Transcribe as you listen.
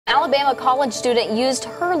Alabama college student used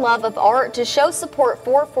her love of art to show support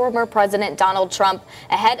for former President Donald Trump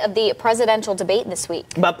ahead of the presidential debate this week.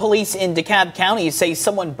 But police in DeKalb County say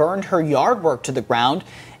someone burned her yard work to the ground.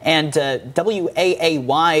 And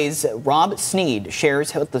WAAY's Rob Sneed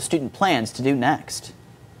shares what the student plans to do next.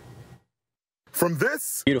 From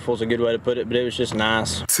this, beautiful is a good way to put it, but it was just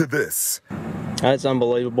nice, to this. That's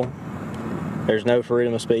unbelievable. There's no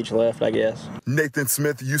freedom of speech left, I guess. Nathan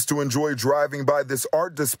Smith used to enjoy driving by this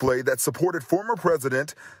art display that supported former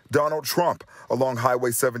President Donald Trump along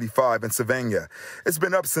Highway 75 in Savannah. It's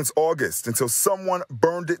been up since August until someone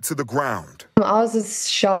burned it to the ground. I was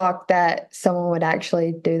just shocked that someone would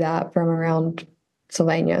actually do that from around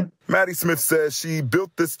Savannah. Maddie Smith says she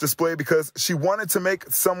built this display because she wanted to make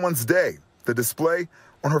someone's day. The display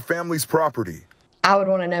on her family's property. I would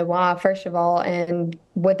want to know why, first of all, and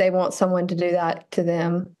would they want someone to do that to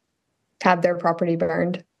them, have their property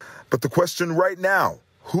burned? But the question right now,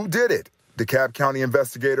 who did it? DeKalb County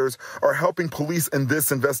investigators are helping police in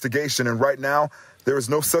this investigation, and right now, there is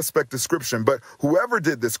no suspect description, but whoever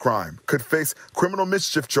did this crime could face criminal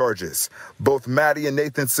mischief charges. Both Maddie and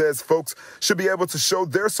Nathan says folks should be able to show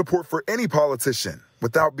their support for any politician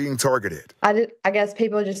without being targeted. I guess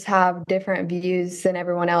people just have different views than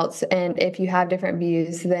everyone else, and if you have different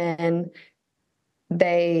views, then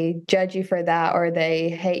they judge you for that or they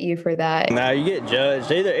hate you for that. No, you get judged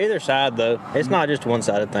either side, though. It's not just a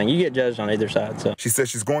one-sided thing. You get judged on either side. So she says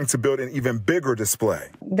she's going to build an even bigger display.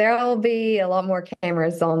 There will be a lot more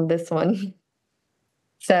cameras on this one.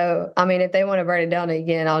 So, I mean, if they want to burn it down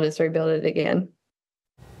again, I'll just rebuild it again.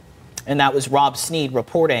 And that was Rob Sneed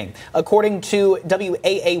reporting. According to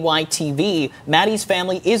WAAY-TV, Maddie's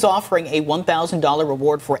family is offering a $1,000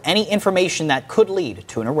 reward for any information that could lead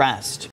to an arrest.